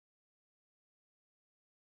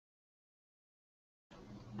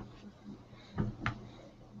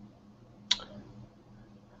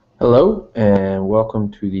Hello, and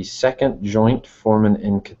welcome to the second joint Foreman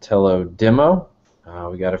and Katello demo.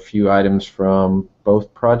 We got a few items from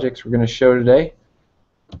both projects we're going to show today.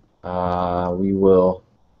 We will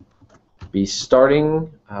be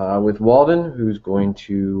starting with Walden, who's going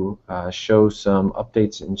to show some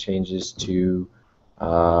updates and changes to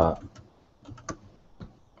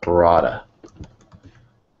Errata.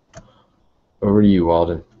 Over to you,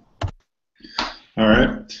 Walden. All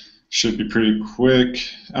right, should be pretty quick.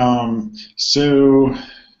 So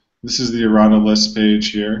this is the errata list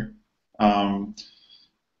page here.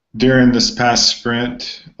 During this past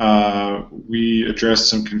sprint, we addressed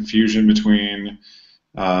some confusion between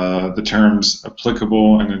the terms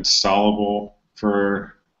applicable and installable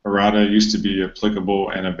for errata. It used to be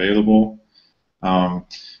applicable and available.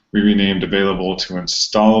 We renamed available to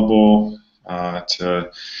installable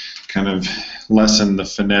to kind of lessen the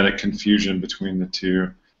phonetic confusion between the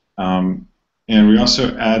two. And we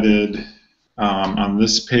also added on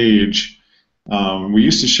this page, we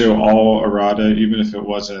used to show all errata even if it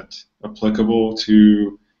wasn't applicable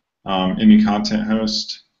to any content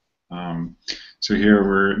host. So here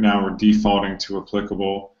we're defaulting to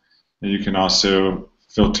applicable, and you can also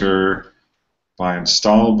filter by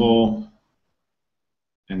installable,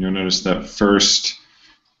 and you'll notice that first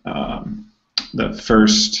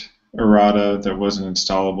errata that wasn't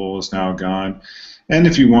installable is now gone. And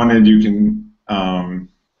if you wanted, you can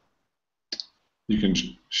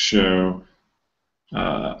show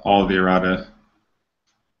all the errata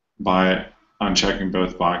by unchecking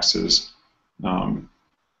both boxes. And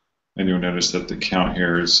you'll notice that the count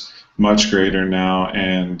here is much greater now,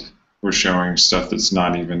 and we're showing stuff that's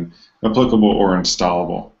not even applicable or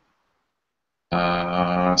installable.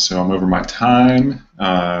 So I'm over my time.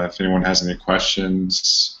 If anyone has any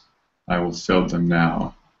questions, I will field them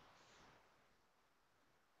now.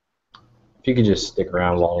 If you could just stick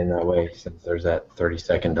around, Walden, that way, since there's that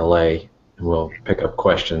 30-second delay, and we'll pick up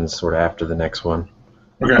questions sort of after the next one.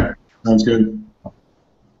 Okay, sounds good.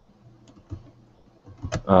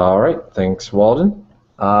 All right, thanks, Walden.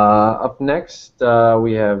 Up next,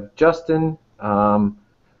 we have Justin,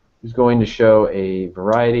 who's going to show a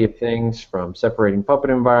variety of things from separating Puppet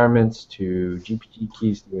environments to GPT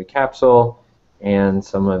keys to a capsule, and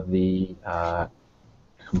some of the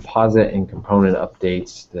composite and component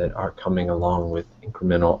updates that are coming along with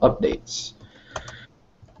incremental updates.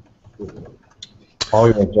 All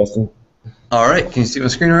you want, Justin. All right, can you see my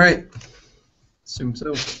screen all right? Assume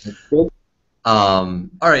so. That's good. All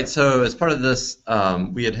right, so as part of this,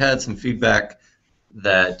 we had some feedback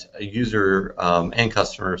that a user and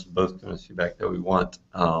customers both given us feedback that we want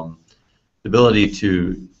the ability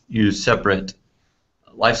to use separate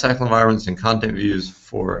lifecycle environments and content views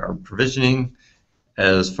for our provisioning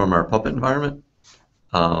as from our Puppet environment.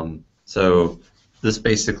 So this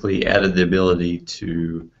basically added the ability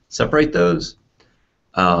to separate those.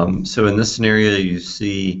 So in this scenario, you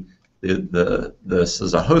see this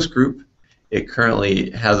is a host group. It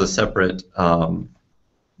currently has a separate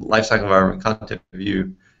lifecycle environment content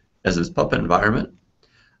view as its Puppet environment.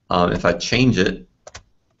 If I change it,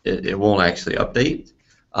 it won't actually update.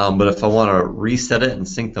 But if I want to reset it and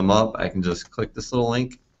sync them up, I can just click this little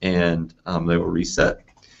link, and they will reset.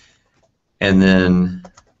 And then,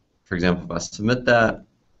 for example, if I submit that,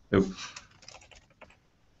 oops.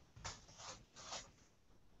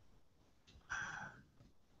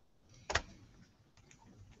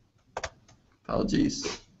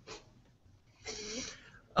 Apologies.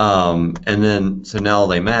 And then, so now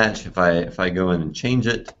they match. If I go in and change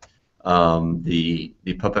it, the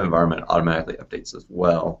Puppet environment automatically updates as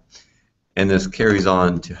well. And this carries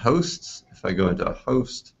on to hosts. If I go into a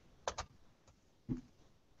host,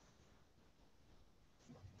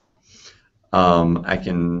 I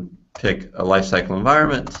can pick a lifecycle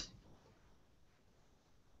environment.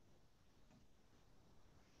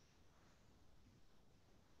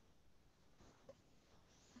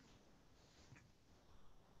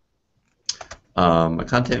 A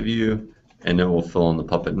content view, and it will fill in the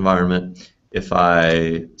Puppet environment. If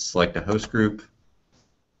I select a host group,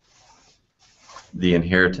 the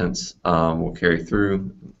inheritance will carry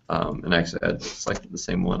through, and actually I selected the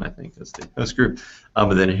same one, I think, as the host group,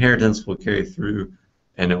 but the inheritance will carry through,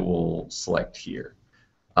 and it will select here.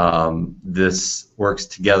 This works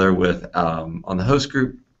together with, on the host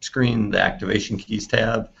group screen, the activation keys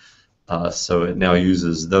tab, so it now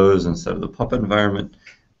uses those instead of the Puppet environment.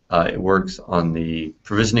 It works on the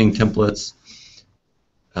provisioning templates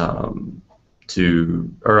on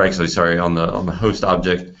the host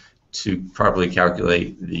object to properly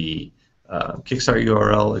calculate the Kickstart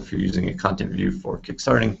URL if you're using a content view for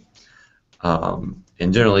kickstarting,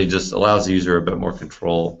 and generally just allows the user a bit more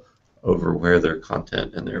control over where their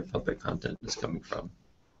content and their Puppet content is coming from.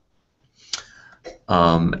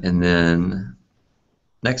 And then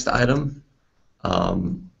next item,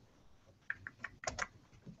 let's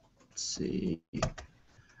see.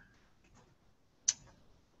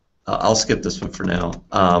 I'll skip this one for now,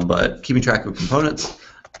 but keeping track of components.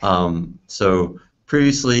 So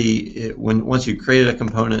previously, once you created a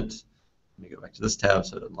component, let me go back to this tab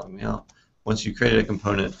so it doesn't log me out. Once you created a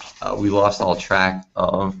component, we lost all track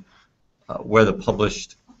of where the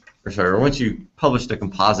published, or once you published a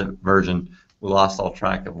composite version, we lost all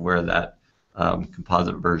track of where that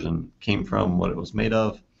composite version came from, what it was made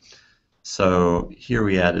of. So here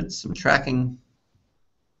we added some tracking.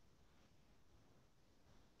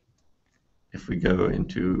 If we go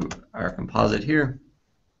into our composite here,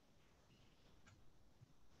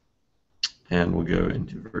 and we'll go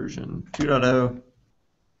into version 2.0,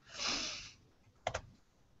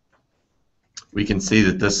 we can see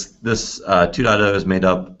that this 2.0 is made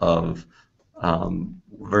up of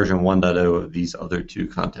version 1.0 of these other two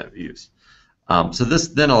content views. So this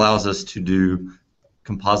then allows us to do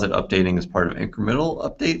composite updating as part of incremental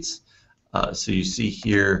updates. So you see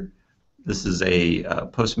here, this is a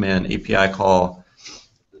Postman API call,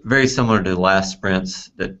 very similar to last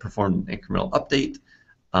sprints that performed an incremental update,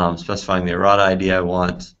 specifying the errata ID I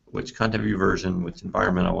want, which content view version, which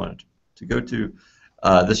environment I want it to go to.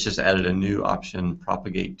 This just added a new option,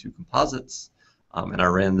 propagate to composites, and I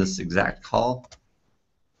ran this exact call,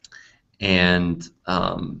 and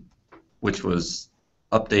which was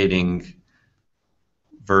updating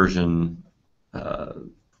version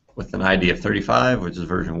with an ID of 35, which is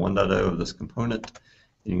version 1.0 of this component.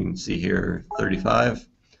 You can see here 35,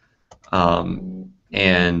 and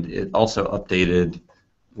it also updated,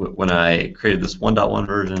 when I created this 1.1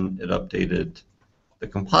 version, it updated the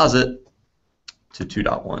composite to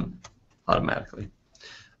 2.1 automatically.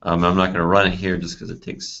 I'm not going to run it here just because it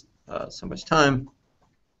takes so much time.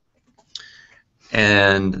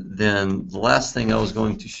 And then the last thing I was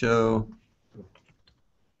going to show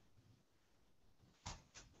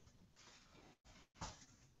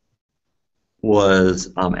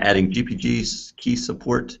was adding GPG key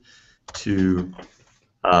support to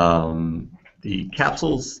the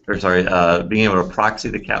capsules, or sorry, being able to proxy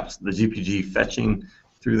the GPG fetching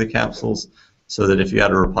through the capsules, so that if you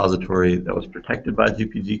had a repository that was protected by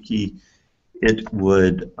GPG key, it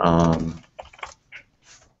would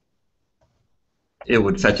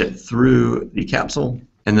fetch it through the capsule,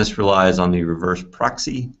 and this relies on the reverse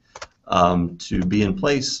proxy to be in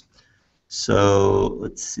place. So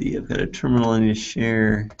let's see, I've got a terminal I need to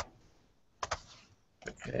share.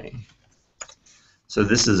 Okay. So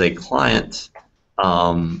this is a client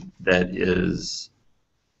that is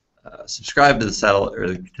subscribed to the satellite or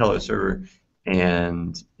the Katello server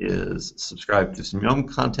and is subscribed to some YUM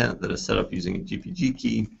content that is set up using a GPG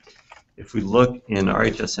key. If we look in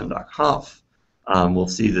rhsm.conf, we'll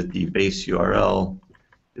see that the base URL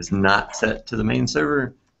is not set to the main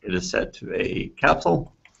server. It is set to a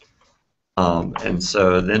capsule. And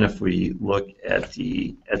so then if we look at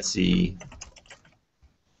the etc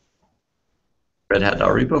Red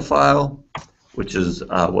Hat.repo file, which is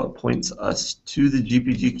what points us to the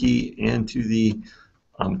GPG key and to the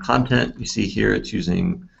content, you see here it's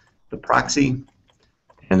using the proxy,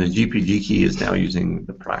 and the GPG key is now using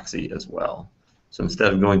the proxy as well. So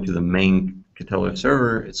instead of going to the main Katello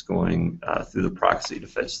server, it's going through the proxy to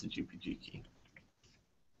fetch the GPG key.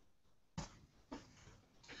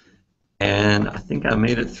 And I think I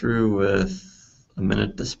made it through with a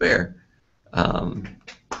minute to spare.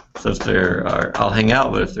 So if there are, I'll hang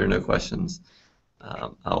out, but if there are no questions,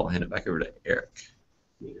 I'll hand it back over to Eric.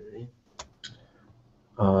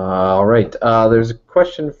 All right. There's a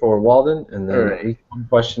question for Walden, and then one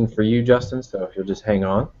question for you, Justin, so if you'll just hang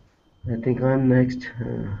on. I think I'm next.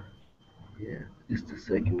 Yeah, just a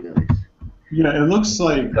second, guys. Yeah, it looks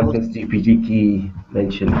like... Something GPG key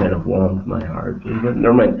mentioned kind of warmed my heart.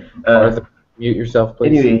 Never mind. Arthur, mute yourself,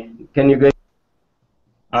 please. Anyway, can you guys...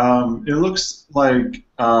 it looks like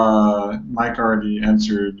Mike already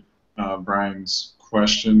answered Brian's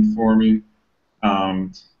question for me.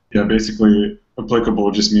 Yeah, basically,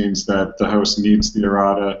 applicable just means that the host needs the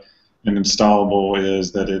errata, and installable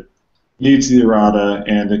is that it needs the errata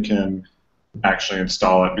and it can actually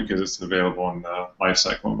install it because it's available in the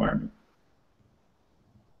lifecycle environment.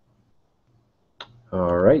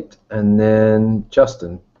 All right. And then,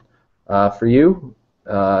 Justin, for you,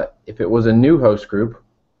 if it was a new host group,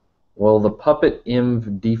 will the Puppet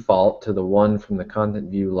env default to the one from the content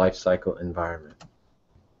view lifecycle environment?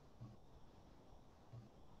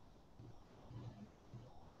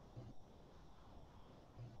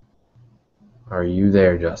 Are you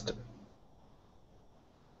there, Justin?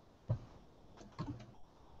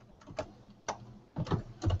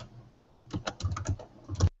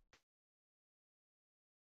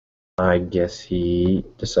 I guess he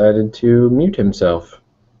decided to mute himself.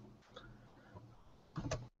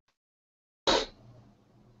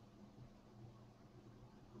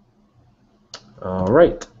 All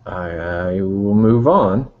right, I will move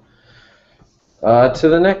on to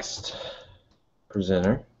the next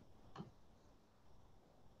presenter.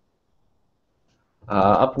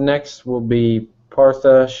 Up next will be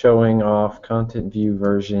Partha showing off content view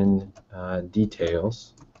version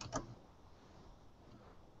details.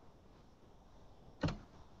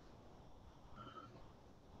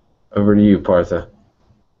 Over to you, Partha.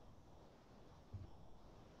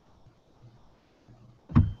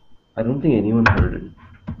 I don't think anyone heard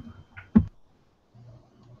it.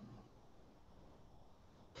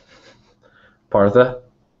 Partha,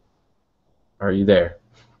 are you there?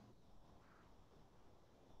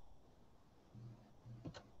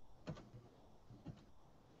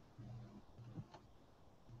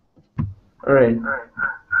 All right.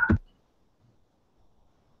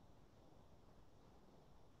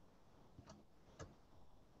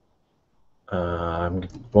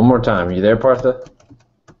 One more time. Are you there, Partha?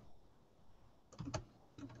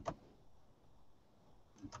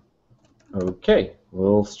 Okay,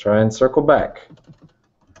 we'll try and circle back.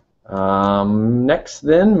 Next,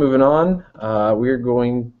 then, moving on, we're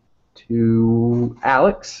going to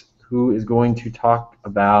Alex, who is going to talk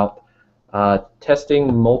about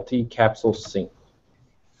testing multi-capsule sync.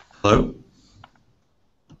 Hello?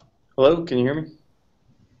 Hello, can you hear me?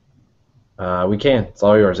 We can. It's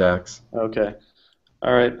all yours, Alex. Okay.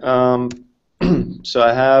 All right. So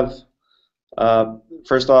I have,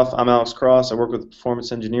 first off, I'm Alex Cross. I work with the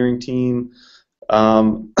performance engineering team.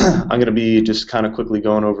 I'm going to be just kind of quickly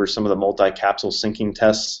going over some of the multi-capsule syncing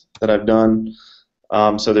tests that I've done.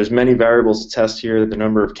 So there's many variables to test here: the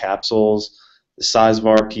number of capsules, the size of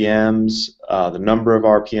RPMs, the number of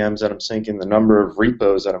RPMs that I'm syncing, the number of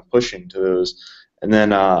repos that I'm pushing to those, and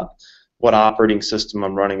then what operating system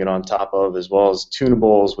I'm running it on top of, as well as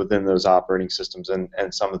tunables within those operating systems, and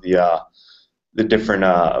some of the different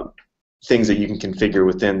things that you can configure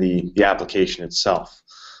within the application itself.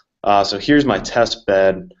 So here's my test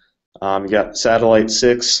bed. You got Satellite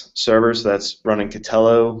 6 servers, that's running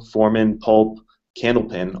Katello, Foreman, Pulp,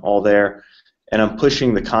 Candlepin, all there. And I'm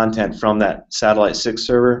pushing the content from that Satellite 6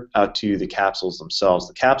 server out to the capsules themselves.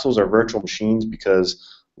 The capsules are virtual machines because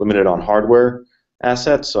limited on hardware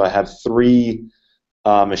assets. So I have 3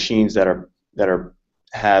 machines that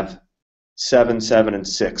have 7, 7, and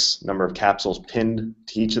 6 number of capsules pinned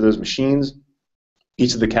to each of those machines.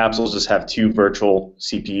 Each of the capsules just have 2 virtual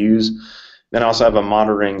CPUs. Then I also have a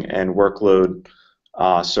monitoring and workload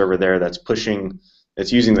server there that's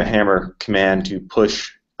using the hammer command to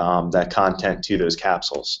push that content to those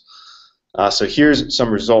capsules. So here's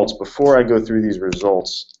some results. Before I go through these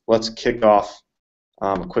results, let's kick off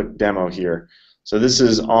a quick demo here. So this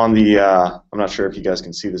is on the, I'm not sure if you guys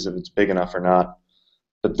can see this, if it's big enough or not,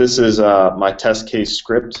 but this is my test case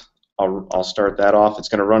script. I'll start that off. It's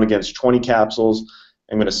going to run against 20 capsules.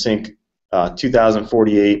 I'm going to sync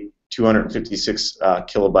 2048, 256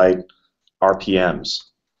 kilobyte RPMs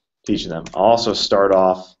to each of them. I'll also start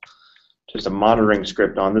off just a monitoring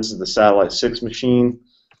script on, this is the Satellite 6 machine,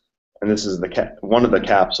 and this is one of the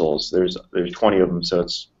capsules. There's 20 of them, so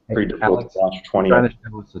it's pretty difficult Alex, to watch 20 trying of to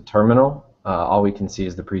show us the terminal. All we can see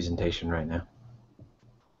is the presentation right now.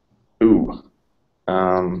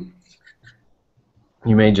 them.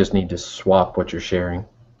 You may just need to swap what you're sharing.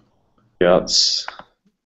 Yeah, how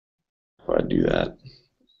do I do that?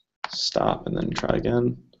 Stop and then try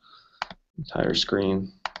again. Entire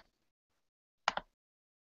screen.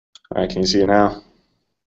 All right, can you see it now?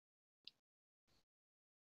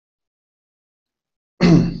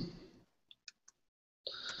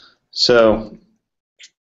 So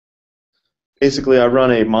basically, I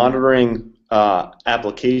run a monitoring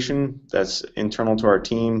application that's internal to our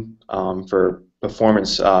team for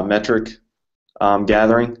performance metric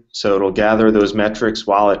gathering. So it'll gather those metrics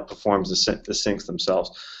while it performs the syncs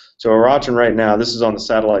themselves. So we're watching right now, this is on the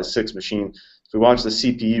Satellite 6 machine. If we watch the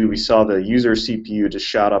CPU, we saw the user CPU just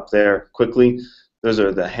shot up there quickly. Those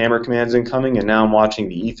are the hammer commands incoming, and now I'm watching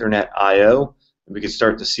the Ethernet I/O, and we can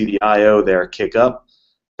start to see the I/O there kick up.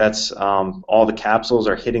 That's all the capsules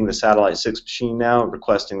are hitting the Satellite 6 machine now,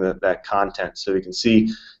 requesting that content. So we can see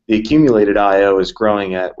the accumulated I/O is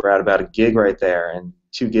growing we're at about 1 gig right there, and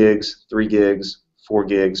 2 gigs, 3 gigs, 4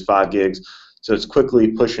 gigs, 5 gigs. So it's quickly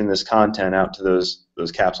pushing this content out to those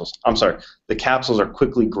capsules. I'm sorry, the capsules are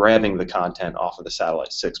quickly grabbing the content off of the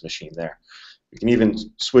Satellite 6 machine there. We can even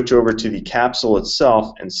switch over to the capsule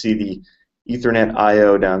itself and see the Ethernet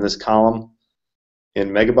I/O down this column in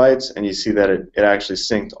megabytes, and you see that it actually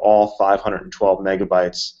synced all 512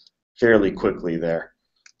 megabytes fairly quickly there.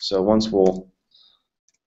 So once we'll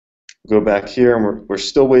go back here, and we're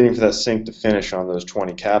still waiting for that sync to finish on those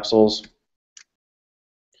 20 capsules.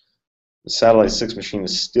 The Satellite 6 machine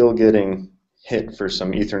is still getting hit for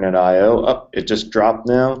some Ethernet I/O. Oh, it just dropped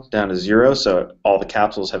now down to 0, so all the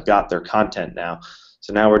capsules have got their content now.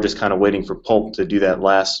 So now we're just kind of waiting for Pulp to do that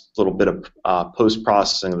last little bit of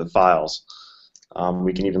post-processing of the files.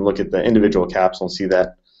 We can even look at the individual capsule and see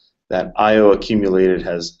that that I/O accumulated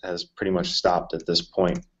has pretty much stopped at this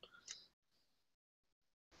point.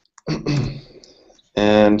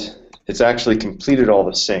 And it's actually completed all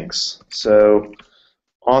the syncs. So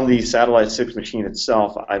on the Satellite 6 machine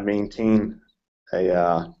itself, I maintain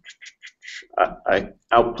I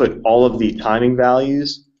output all of the timing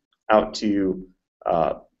values out to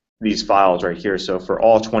these files right here. So for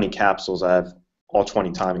all 20 capsules, I have all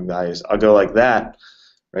 20 timing values. I'll go like that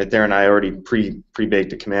right there, and I already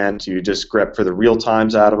pre-baked a command to just grep for the real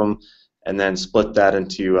times out of them, and then split that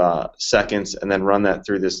into seconds, and then run that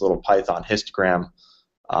through this little Python histogram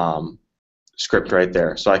script right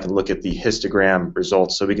there. So I can look at the histogram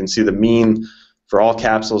results. So we can see the mean for all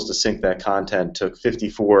capsules to sync that content took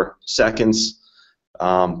 54 seconds.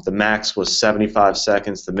 The max was 75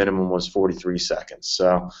 seconds. The minimum was 43 seconds.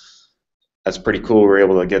 So that's pretty cool. We're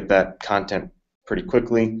able to get that content pretty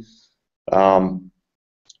quickly.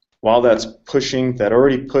 While that's pushing, that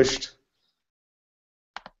already pushed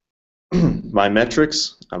my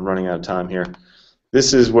metrics. I'm running out of time here.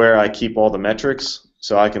 This is where I keep all the metrics,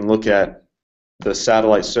 so I can look at the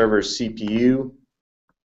satellite server's CPU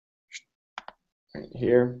right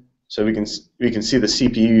here. So we can see the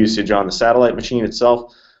CPU usage on the satellite machine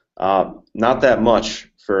itself. Not that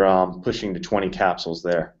much for pushing to 20 capsules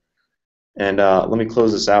there. And let me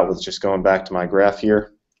close this out with just going back to my graph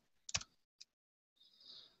here.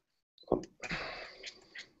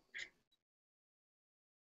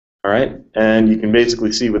 All right, and you can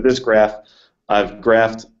basically see with this graph, I've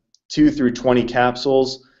graphed 2 through 20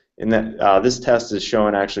 capsules. In that, this test is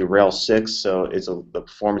showing actually Rail 6, so the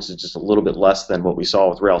performance is just a little bit less than what we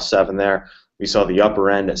saw with Rail 7 there. We saw the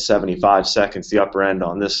upper end at 75 seconds. The upper end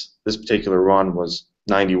on this particular run was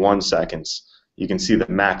 91 seconds. You can see the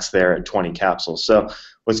max there at 20 capsules. So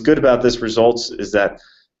what's good about this results is that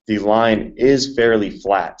the line is fairly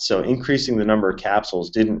flat. So increasing the number of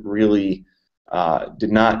capsules didn't really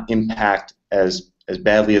did not impact as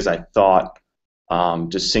badly as I thought.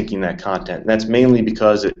 Just syncing that content. And that's mainly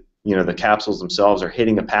because the capsules themselves are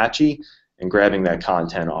hitting Apache and grabbing that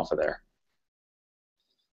content off of there.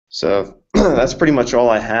 So that's pretty much all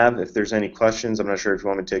I have. If there's any questions, I'm not sure if you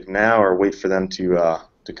want me to take them now or wait for them to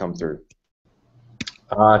come through.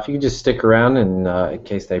 If you could just stick around and in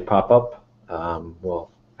case they pop up, we'll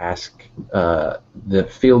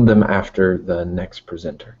field them after the next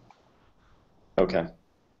presenter. Okay.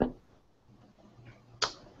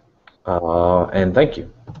 And thank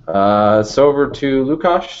you. So over to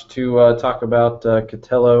Lukasz to talk about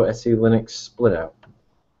Katello SE Linux split out.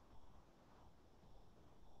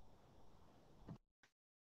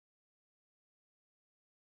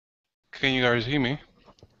 Can you guys hear me?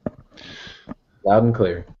 Loud and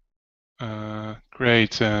clear.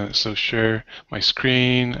 Great. So share my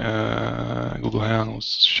screen. Google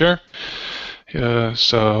Hangouts share.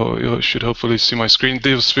 So you should hopefully see my screen.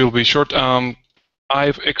 This will be short.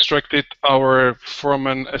 I've extracted our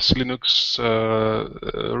Foreman Linux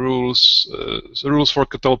rules for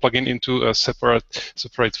Katello plugin into a separate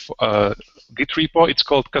Git repo. It's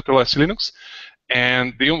called Katello Linux,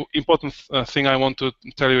 and the important thing I want to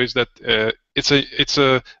tell you is that it's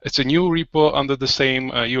a new repo under the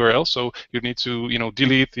same URL. So you need to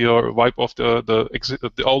delete or wipe off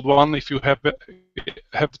the old one if you have to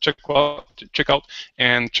check out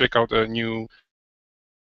and check out a new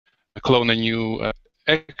clone a new.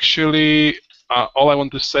 Actually, all I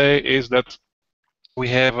want to say is that we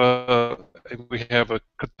have a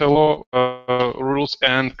Katello rules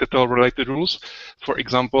and Katello related rules. For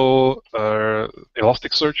example,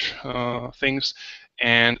 Elasticsearch things,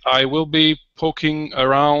 and I will be poking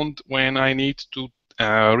around when I need to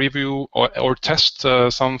review or test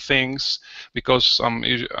some things, because I'm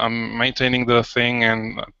maintaining the thing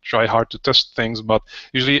and try hard to test things, but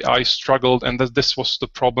usually I struggled, and this was the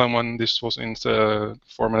problem when this was in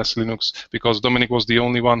Foreman Linux, because Dominic was the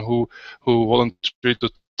only one who volunteered to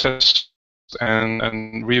test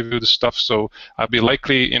and review the stuff. So I'll be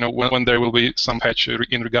likely, when there will be some patch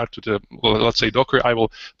in regard to the, well, let's say Docker, I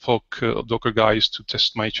will poke Docker guys to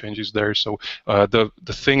test my changes there. So the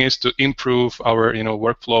thing is to improve our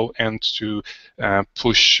workflow and to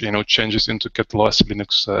push changes into Katello as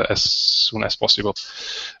Linux as soon as possible.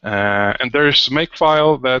 And there's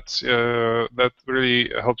Makefile that really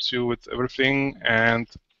helps you with everything, and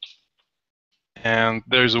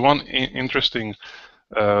there's one interesting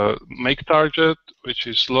make target, which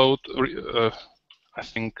is load, I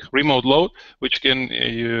think remote load, which can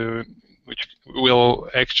which will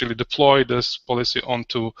actually deploy this policy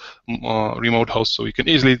onto remote host, so you can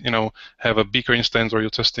easily have a Beaker instance or you're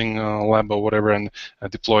testing lab or whatever, and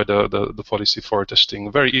deploy the policy for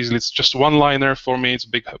testing very easily. It's just one liner for me. It's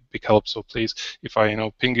big help. So please, if I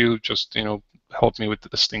ping you, just help me with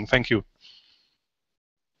this thing. Thank you.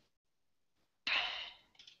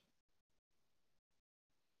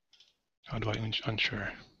 How do I unsure?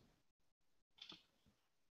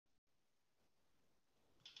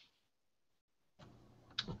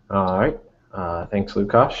 All right. Thanks,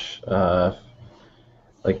 Lukasz.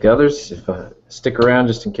 Like the others, stick around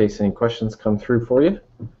just in case any questions come through for you.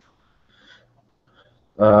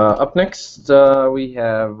 Up next, we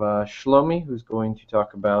have Shlomi, who's going to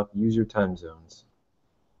talk about user time zones.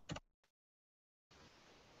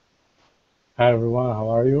 Hi everyone, how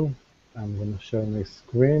are you? I'm going to share my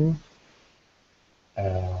screen.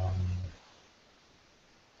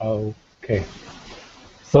 Okay.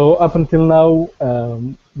 So up until now,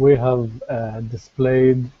 we have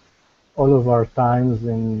displayed all of our times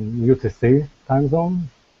in UTC time zone,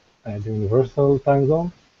 the universal time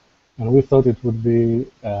zone, and we thought it would be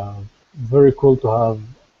very cool to have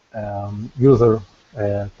user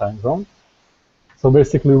time zone. So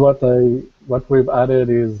basically, what we've added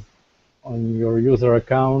is on your user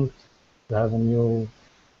account, you have a new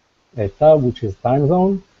tab, which is time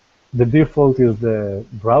zone. The default is the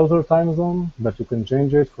browser time zone, but you can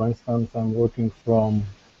change it. For instance, I'm working from,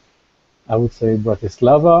 I would say,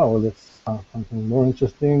 Bratislava, or let's something more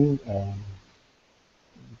interesting,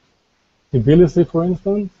 Tbilisi, for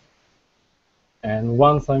instance. And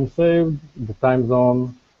once I'm saved, the time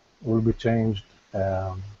zone will be changed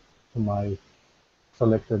to my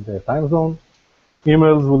selected time zone.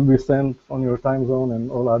 Emails will be sent on your time zone, and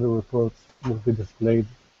all other reports will be displayed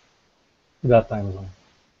in that time zone.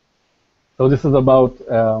 So this is about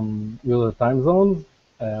user time zones.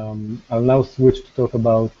 I'll now switch to talk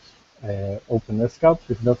about OpenSCAP,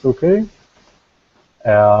 if that's okay.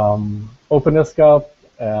 OpenSCAP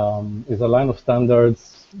is a line of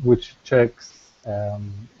standards which checks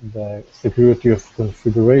the security of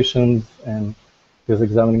configurations and is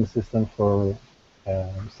examining the system for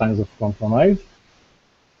signs of compromise.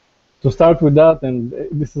 To start with that, and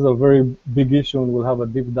this is a very big issue, and we'll have a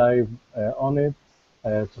deep dive on it.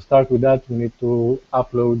 To start with that, we need to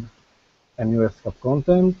upload a new SCAP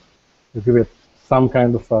content. You give it some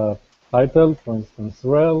kind of a title, for instance,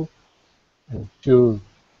 rel, and choose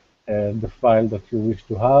the file that you wish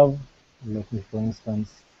to have. Let me, for instance,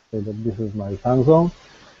 say that this is my time zone.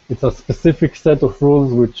 It's a specific set of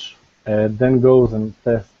rules which then goes and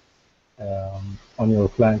tests on your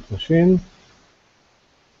client machine.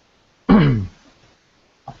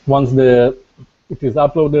 Once it is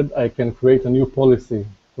uploaded, I can create a new policy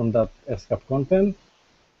from that SCAP content.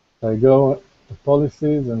 So I go to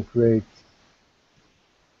policies and create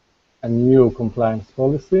a new compliance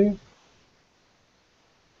policy.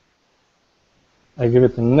 I give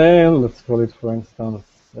it a name. Let's call it, for instance,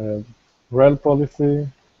 rel policy.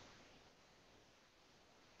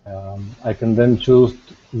 I can then choose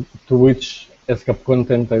to which SCAP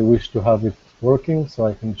content I wish to have it working. So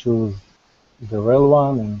I can choose the rel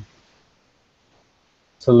one and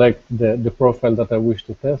select the profile that I wish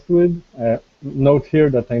to test with. Note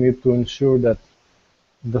here that I need to ensure that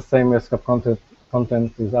the same SCAP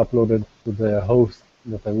content is uploaded to the host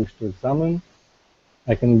that I wish to examine.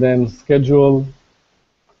 I can then schedule,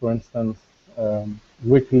 for instance,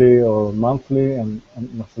 weekly or monthly and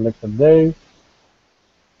on a selected day.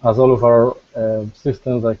 As all of our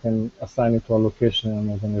systems, I can assign it to a location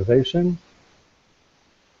and organization.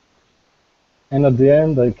 And at the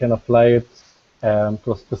end, I can apply it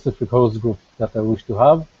to a specific host group that I wish to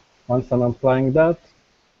have. Once I'm applying that,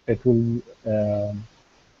 it will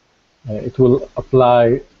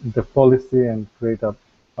apply the policy and create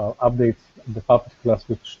updates the Puppet class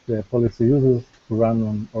which the policy uses to run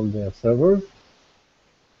on all the servers.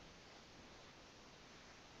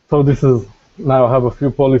 So this is, now I have a few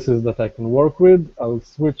policies that I can work with. I'll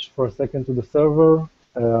switch for a second to the server.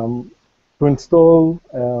 To install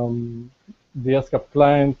the SCAP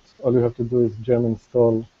client, all you have to do is gem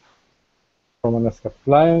install from an SCAP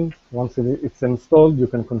client. Once it's installed, you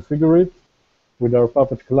can configure it. With our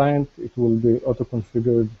Puppet client, it will be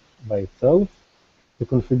auto-configured by itself. The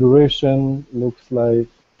configuration looks like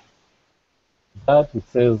that. It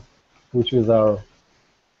says which is our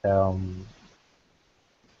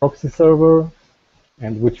proxy server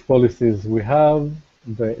and which policies we have,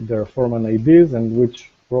 their Foreman IDs, and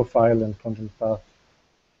which profile and content path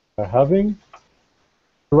we're having.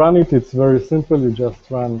 To run it, it's very simple. You just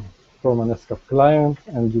run Foreman SCAP client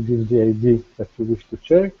and you give the ID that you wish to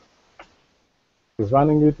check. It's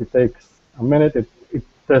running it. It takes a minute. It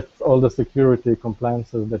tests all the security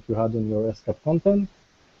compliances that you had on your SCAP content.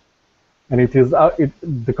 And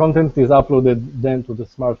the content is uploaded then to the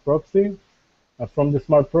smart proxy. And from the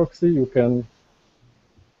smart proxy, you can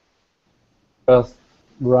just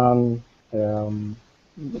run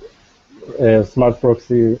a smart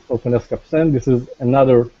proxy OpenSCAP send. This is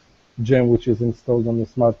another gem which is installed on the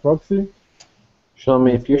smart proxy.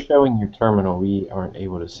 Shlomi, if you're showing your terminal, we aren't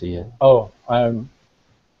able to see it. Oh, I'm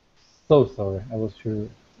so sorry. I was sure.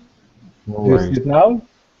 No Do you worries. see it now?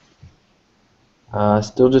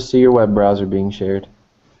 Still just see your web browser being shared.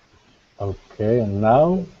 Okay, and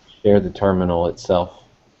now? Share the terminal itself.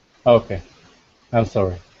 Okay, I'm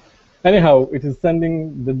sorry. Anyhow, it is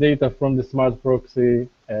sending the data from the smart proxy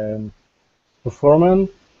to Foreman,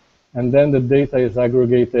 and then the data is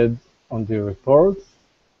aggregated on the reports.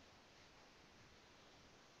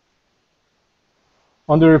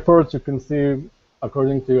 On the reports, you can see,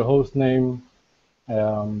 according to your host name,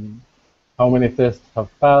 how many tests have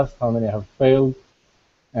passed, how many have failed,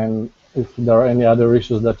 and if there are any other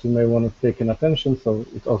issues that you may want to take in attention, so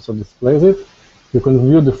it also displays it. You can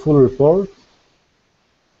view the full report.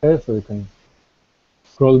 Okay, so you can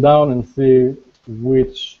scroll down and see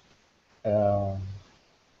which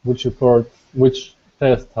reports, which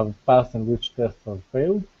tests have passed and which tests have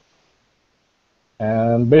failed.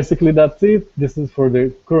 And basically that's it. This is for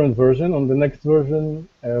the current version. On the next version,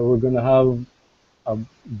 we're going to have a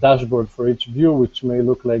dashboard for each view, which may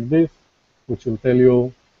look like this, which will tell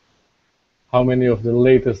you how many of the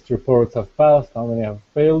latest reports have passed, how many have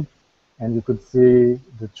failed, and you could see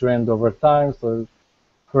the trend over time. So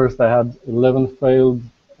first I had 11 failed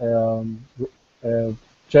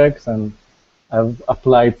checks, and I've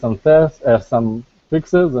applied some tests, some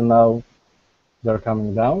fixes, and now they're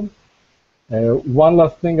coming down. One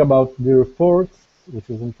last thing about the reports, which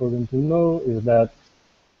is important to know, is that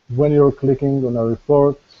when you're clicking on a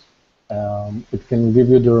report, it can give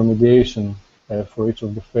you the remediation for each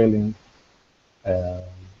of the failing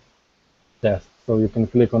tests. So you can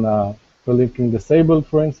click on a linking disabled,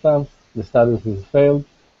 for instance, the status is failed,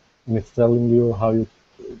 and it's telling you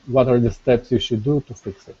what are the steps you should do to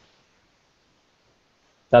fix it.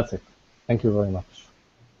 That's it. Thank you very much.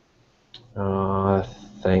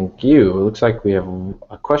 Thank you. It looks like we have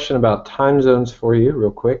a question about time zones for you,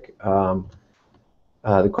 real quick.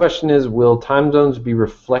 The question is, will time zones be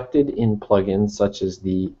reflected in plugins such as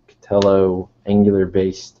the Katello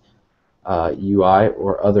Angular-based UI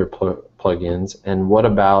or other plugins? And what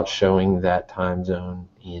about showing that time zone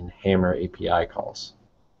in Hammer API calls?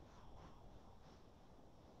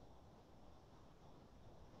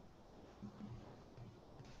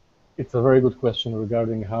 It's a very good question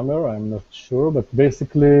regarding Hammer. I'm not sure, but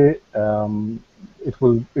basically it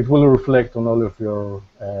will reflect on all of your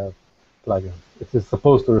plugins. It is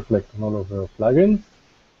supposed to reflect on all of your plugins.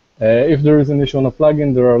 If there is an issue on a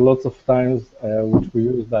plugin, there are lots of times which we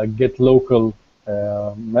use the get local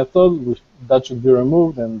method, that should be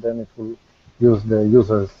removed, and then it will use the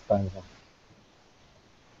user's time zone.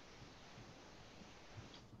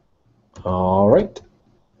 All right.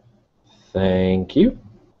 Thank you.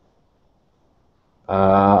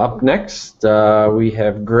 Up next, we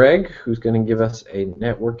have Greg, who's going to give us a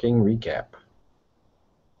networking recap.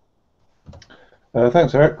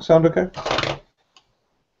 Thanks, Eric. Sound okay?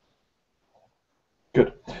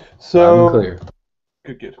 Good. So, clear.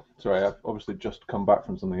 Good. Sorry, I've obviously just come back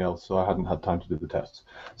from something else, so I hadn't had time to do the tests.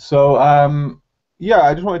 So, yeah,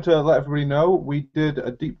 I just wanted to let everybody know we did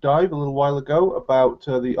a deep dive a little while ago about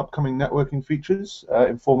the upcoming networking features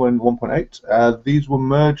in Foreman 1.8. These were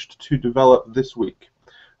merged to develop this week,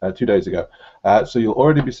 2 days ago. So you'll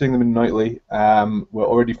already be seeing them in Nightly. We're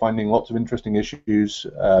already finding lots of interesting issues.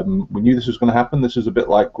 We knew this was going to happen. This is a bit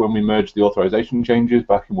like when we merged the authorization changes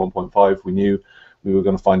back in 1.5. We knew we were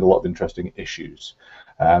going to find a lot of interesting issues.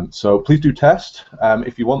 So please do test.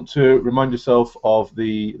 If you want to remind yourself of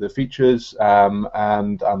the features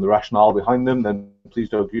and the rationale behind them, then please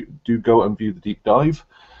do go and view the deep dive.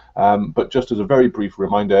 But just as a very brief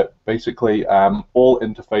reminder, basically all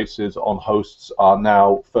interfaces on hosts are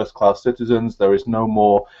now first-class citizens. There is no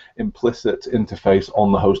more implicit interface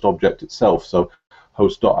on the host object itself. So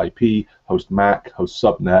host.ip, host MAC, host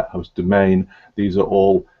subnet, host domain, these are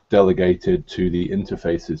all delegated to the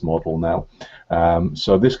interfaces model now.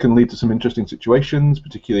 So this can lead to some interesting situations,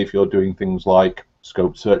 particularly if you're doing things like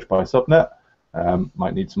scope search by subnet.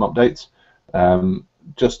 Might need some updates.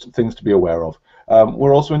 Just things to be aware of.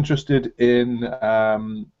 We're also interested in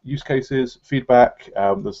use cases, feedback.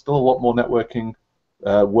 There's still a lot more networking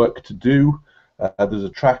work to do. There's a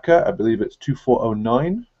tracker, I believe it's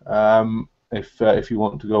 2409, if you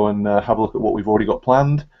want to go and have a look at what we've already got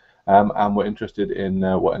planned. And we're interested in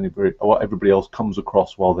what everybody else comes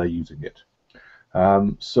across while they're using it.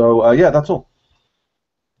 Yeah, that's all.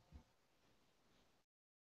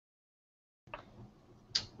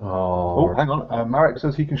 Oh, hang on. Marek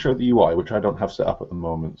says he can show the UI, which I don't have set up at the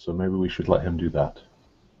moment, so maybe we should let him do that.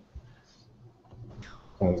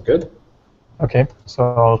 Sounds good. Okay, so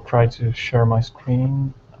I'll try to share my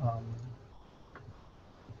screen.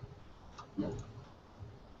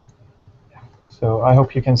 So I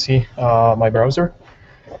hope you can see my browser.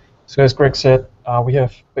 So as Greg said, we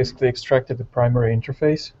have basically extracted the primary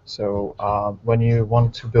interface. So when you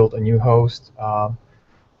want to build a new host,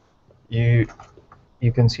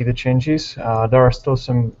 you can see the changes. There are still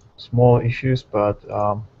some small issues, but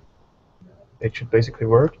it should basically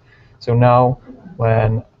work. So now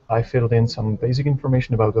when I filled in some basic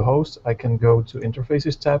information about the host, I can go to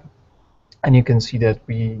Interfaces tab, and you can see that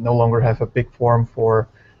we no longer have a big form for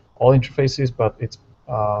all interfaces, but it's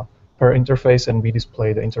per interface, and we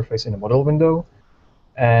display the interface in the model window.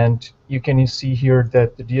 And you can see here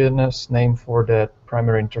that the DNS name for that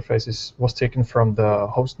primary interface was taken from the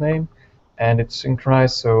host name, and it's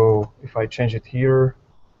synchronized. So if I change it here,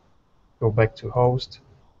 go back to host,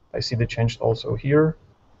 I see the change also here.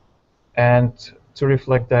 And to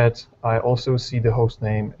reflect that, I also see the host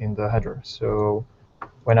name in the header. So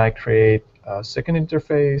when I create a second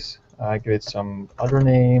interface, I give it some other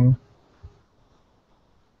name.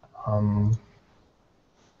 And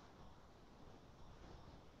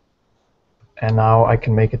now I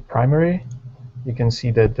can make it primary. You can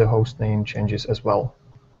see that the host name changes as well.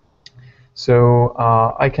 So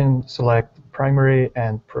I can select primary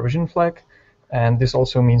and provision flag, and this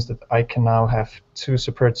also means that I can now have two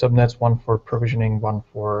separate subnets, one for provisioning, one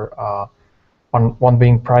for one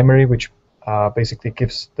being primary, which basically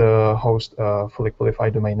gives the host a fully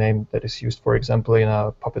qualified domain name that is used, for example, in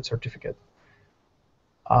a Puppet certificate.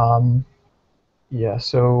 Yeah,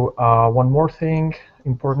 so one more thing,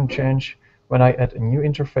 important change. When I add a new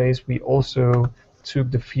interface, we also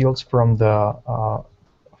took the fields from the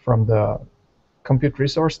Compute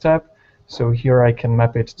Resource tab. So here I can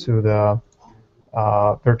map it to the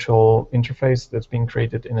virtual interface that's being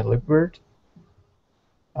created in a libvirt.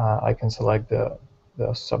 I can select the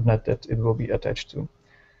subnet that it will be attached to.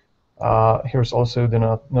 Here's also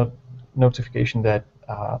the notification that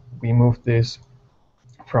we moved this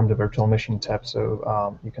from the virtual machine tab,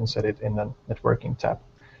 so you can set it in the networking tab.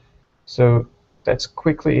 So that's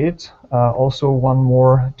quickly it. Also, one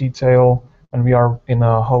more detail: when we are in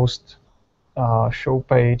a host show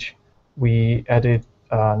page, we added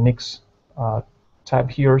Nix tab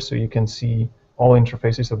here, so you can see all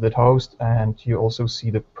interfaces of that host, and you also see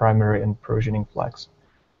the primary and provisioning flags.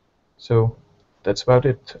 So that's about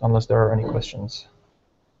it, unless there are any questions.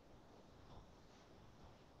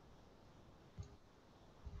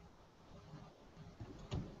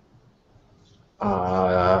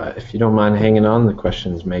 If you don't mind hanging on, the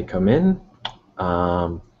questions may come in.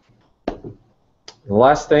 The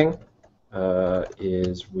last thing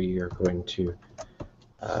is we are going to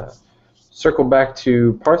circle back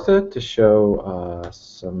to Partha to show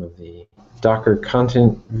some of the Docker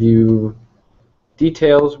content view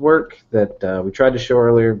details work that we tried to show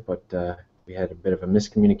earlier, but we had a bit of a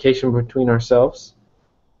miscommunication between ourselves.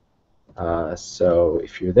 So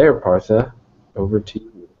if you're there, Partha, over to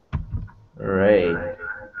you. All right.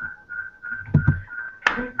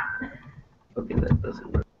 Okay, that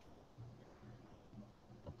doesn't work.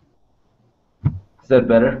 Is that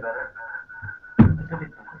better?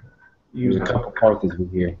 There's a couple Parthas we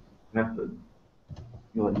hear. Method.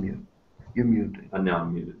 You unmute. You're muted. Now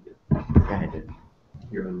I'm muted. Yeah, I did.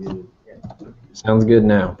 You're unmuted. Yeah. Sounds good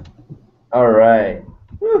now. All right.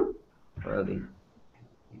 Woo. Well, you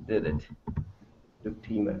did it. Took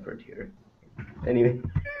team effort here. Anyway.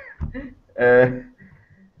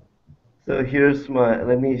 So here's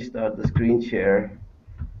let me start the screen share.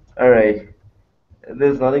 All right.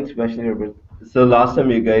 There's nothing special here, but so last time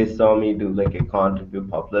you guys saw me do like a content view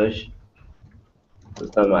publish.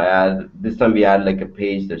 This time we add like a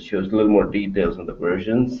page that shows a little more details on the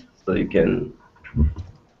versions, so you can.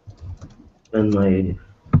 And my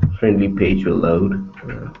friendly page will load.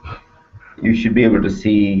 You should be able to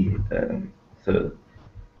see. So,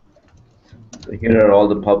 so here are all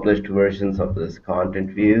the published versions of this content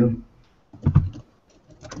view.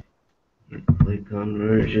 Click on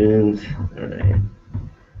versions. All right.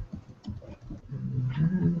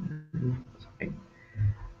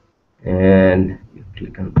 And you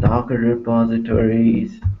click on Docker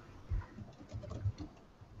repositories.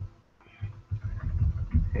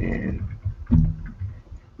 And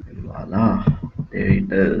voila, there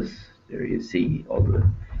it is. There you see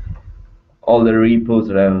all the repos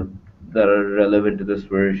that are relevant to this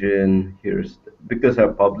version. Here's because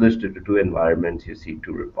I've published it to two environments. You see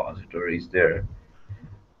two repositories there.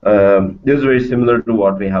 This is very similar to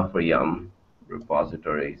what we have for Yum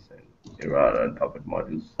repositories and Errata and Puppet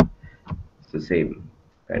modules. It's the same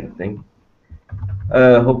kind of thing.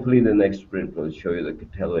 Hopefully the next sprint will show you the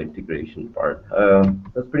Katello integration part.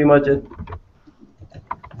 That's pretty much it.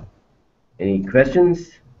 Any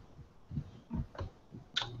questions?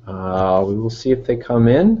 We will see if they come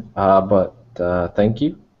in, but thank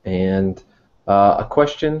you. And a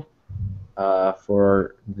question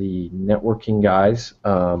for the networking guys.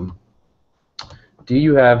 Do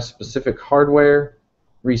you have specific hardware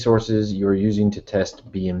resources you're using to test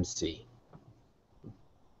BMC?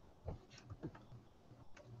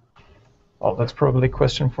 Well, that's probably a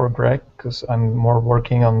question for Greg, because I'm more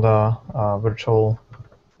working on the virtual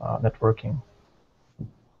networking.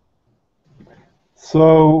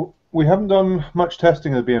 So we haven't done much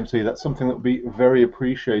testing of BMC. That's something that would be very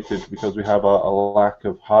appreciated because we have a lack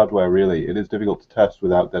of hardware, really. It is difficult to test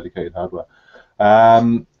without dedicated hardware.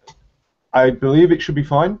 I believe it should be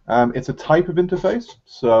fine. It's a type of interface,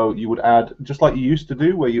 so you would add, just like you used to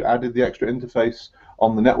do, where you added the extra interface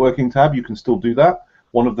on the networking tab, you can still do that.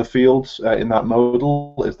 One of the fields in that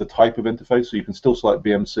modal is the type of interface, so you can still select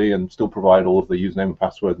BMC and still provide all of the username and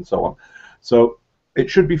password and so on. So it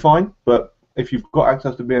should be fine, but if you've got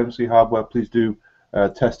access to BMC hardware, please do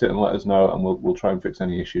test it and let us know, and we'll try and fix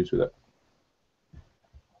any issues with it.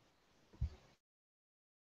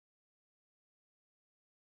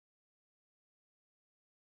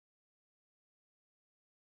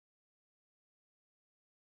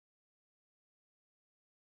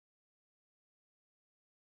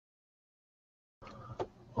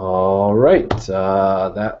 All right,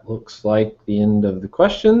 that looks like the end of the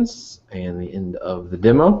questions and the end of the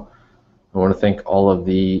demo. I want to thank all of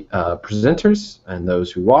the presenters and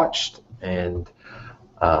those who watched and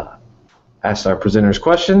asked our presenters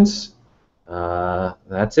questions.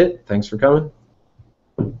 That's it. Thanks for coming.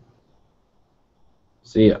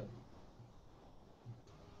 See ya.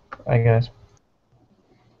 Bye, guys.